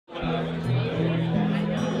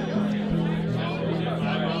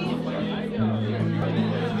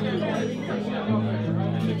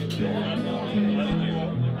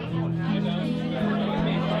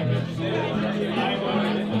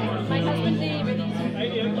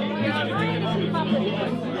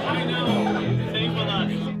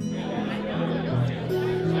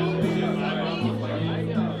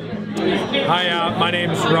My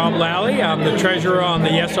name is Rob Lally. I'm the treasurer on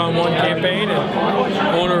the Yes on One campaign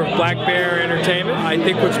and owner of Black Bear Entertainment. I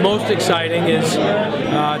think what's most exciting is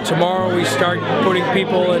tomorrow we start putting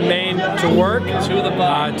people in Maine to work to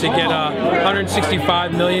get a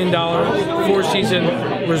 $165 million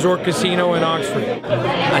four-season resort casino in Oxford.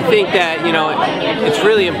 I think that it's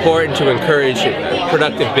really important to encourage a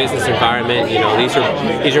productive business environment.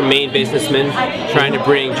 These are Maine businessmen trying to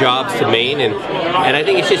bring jobs to Maine, and I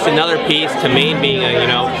think it's just another piece to Maine being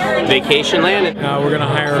a vacation land. We're going to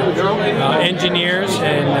hire engineers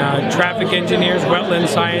and traffic engineers, wetland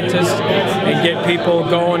scientists, and get people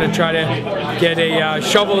going and try to get a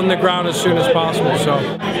shovel in the ground as soon as possible. So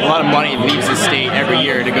a lot of money leaves the state every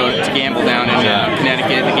year to go to gamble down in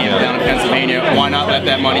Connecticut, to gamble down in Pennsylvania. Why not let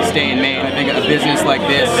that money stay in Maine? I think a business like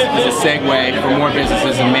this is a segue for more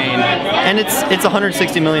businesses in Maine. And it's a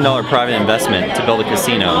 $160 million private investment to build a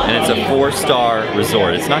casino, and it's a 4-star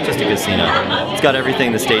resort. It's not just a casino. It's got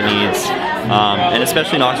everything the state needs, and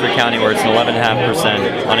especially in Oxford County where it's an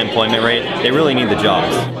 11.5% unemployment rate, they really need the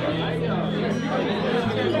jobs.